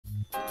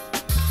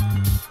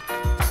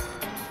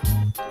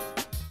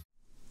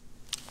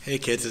Hey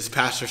kids, it's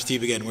Pastor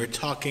Steve again. We're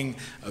talking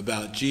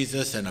about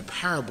Jesus and a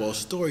parable, a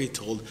story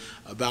told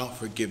about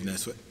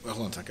forgiveness. Wait,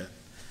 hold on a second.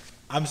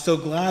 I'm so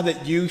glad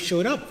that you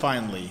showed up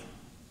finally.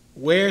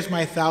 Where's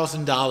my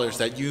 $1,000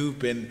 that you've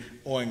been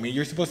owing me?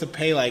 You're supposed to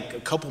pay like a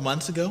couple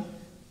months ago?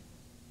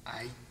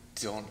 I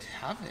don't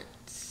have it.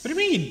 What do you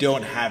mean you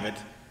don't have it?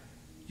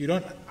 You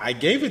don't. I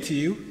gave it to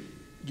you.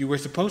 You were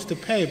supposed to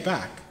pay it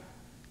back.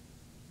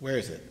 Where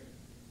is it?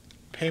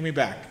 Pay me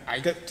back. I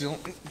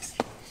don't.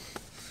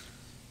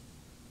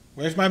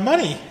 Where's my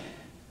money?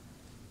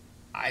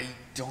 I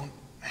don't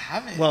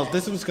have it. Well,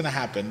 this is what's going to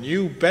happen.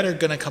 You better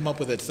going to come up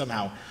with it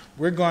somehow.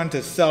 We're going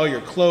to sell your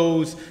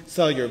clothes,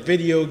 sell your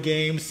video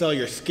games, sell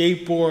your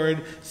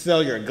skateboard,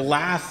 sell your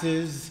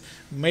glasses,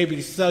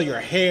 maybe sell your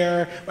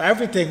hair,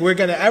 everything.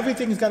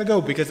 Everything's got to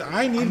go because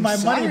I need my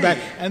money back.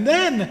 And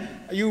then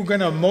you're going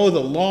to mow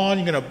the lawn,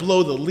 you're going to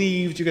blow the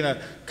leaves, you're going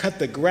to cut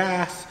the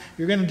grass,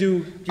 you're going to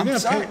do. I'm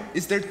sorry.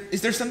 Is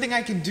there something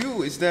I can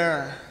do? Is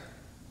there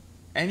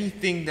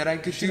anything that I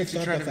could do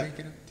to try to make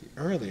it up to you?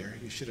 Earlier,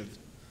 you should have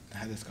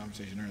had this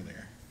conversation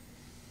earlier.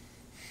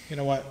 You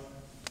know what?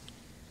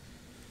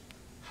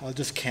 I'll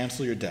just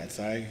cancel your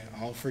debts.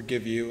 I'll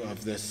forgive you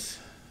of this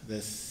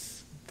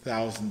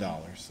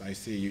 $1,000. I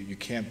see you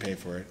can't pay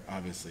for it,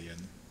 obviously,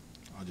 and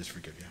I'll just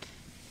forgive you.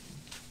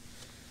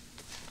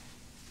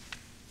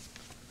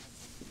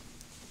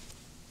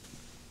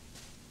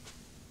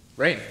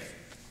 Rain,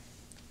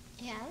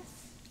 Yes?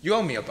 you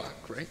owe me $1,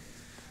 right?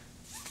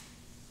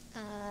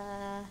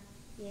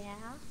 Yeah.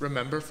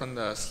 Remember from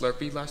the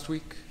Slurpee last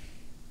week?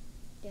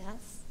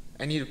 Yes.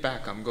 I need it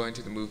back. I'm going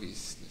to the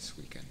movies this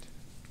weekend.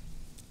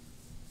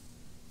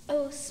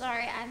 Oh,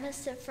 sorry. I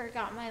must have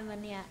forgot my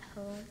money at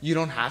home. You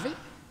don't have it?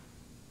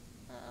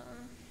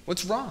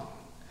 What's wrong?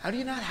 How do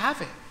you not have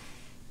it?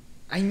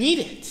 I need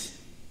it.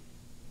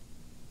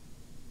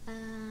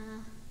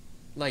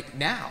 Like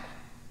now.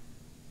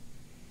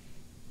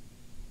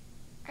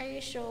 Are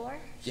you sure?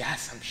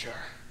 Yes, I'm sure.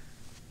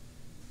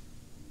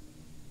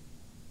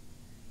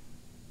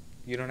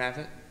 You don't have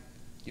it?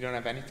 You don't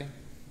have anything?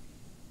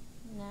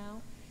 No.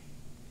 I'm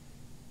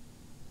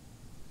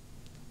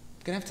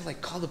gonna have to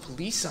call the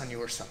police on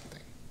you or something.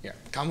 Here,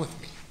 come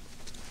with me.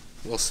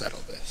 We'll settle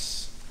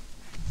this.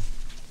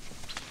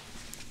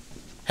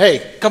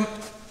 Hey, come!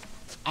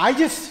 I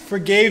just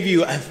forgave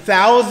you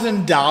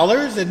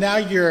 $1,000, and now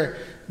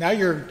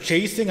you're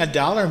chasing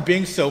 $1 and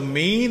being so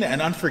mean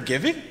and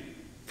unforgiving.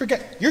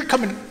 You're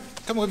coming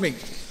with me.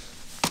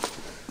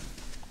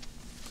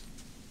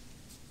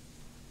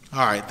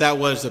 All right, that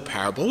was the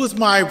parable. It was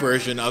my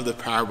version of the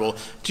parable.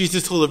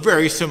 Jesus told a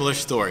very similar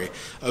story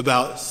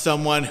about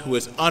someone who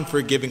was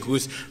unforgiving, who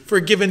was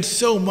forgiven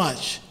so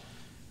much.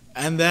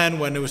 And then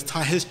when it was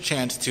his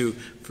chance to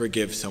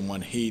forgive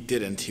someone, he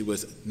didn't. He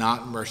was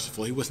not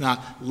merciful. He was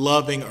not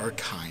loving or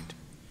kind.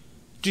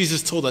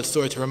 Jesus told that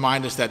story to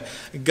remind us that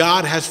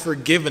God has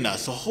forgiven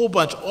us a whole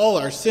bunch, all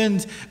our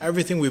sins,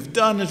 everything we've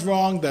done is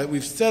wrong, that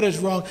we've said is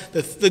wrong,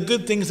 the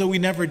good things that we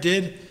never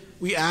did.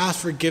 We ask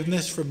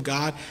forgiveness from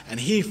God, and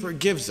he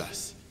forgives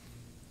us.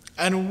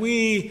 And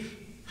we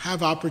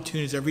have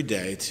opportunities every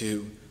day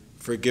to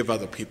forgive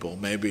other people.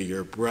 Maybe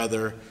your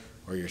brother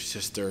or your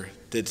sister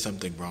did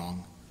something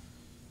wrong.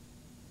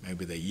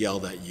 Maybe they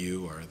yelled at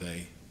you or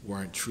they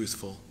weren't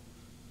truthful.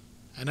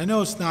 And I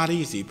know it's not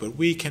easy, but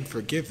we can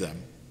forgive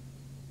them.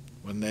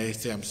 When they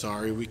say, I'm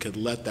sorry, we could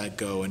let that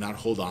go and not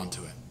hold on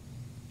to it.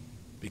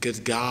 Because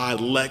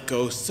God let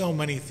go so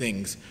many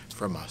things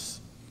from us.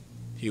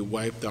 He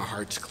wiped our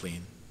hearts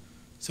clean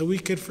so we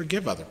could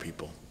forgive other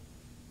people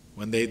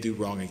when they do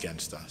wrong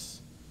against us.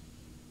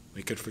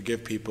 We could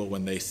forgive people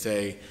when they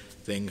say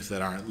things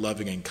that aren't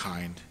loving and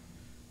kind,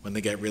 when they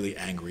get really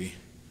angry.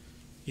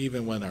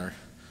 Even when our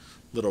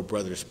little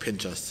brothers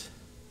pinch us,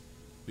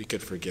 we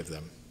could forgive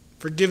them.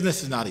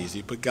 Forgiveness is not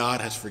easy, but God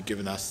has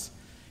forgiven us.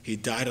 He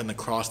died on the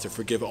cross to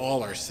forgive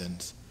all our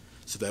sins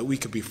so that we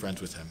could be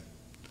friends with him.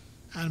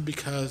 And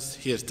because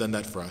he has done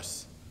that for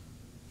us,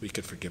 we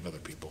could forgive other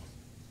people.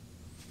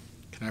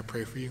 Can I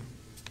pray for you?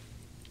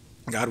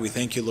 God, we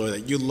thank you, Lord,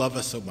 that you love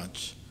us so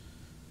much,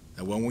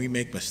 that when we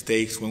make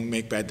mistakes, when we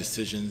make bad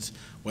decisions,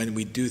 when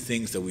we do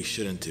things that we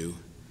shouldn't do,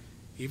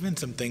 even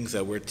some things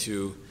that we're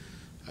too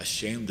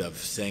ashamed of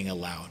saying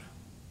aloud,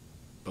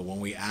 but when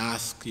we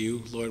ask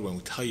you, Lord, when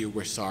we tell you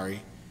we're sorry,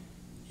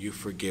 you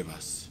forgive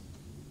us.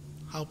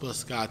 Help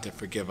us, God, to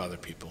forgive other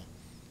people.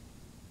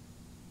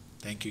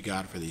 Thank you,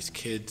 God, for these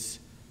kids,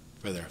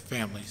 for their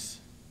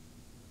families,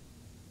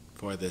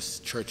 for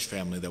this church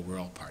family that we're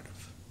all part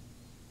of.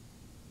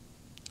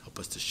 Help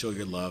us to show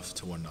your love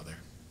to one another.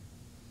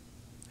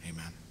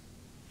 Amen.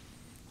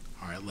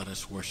 All right, let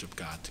us worship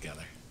God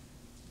together.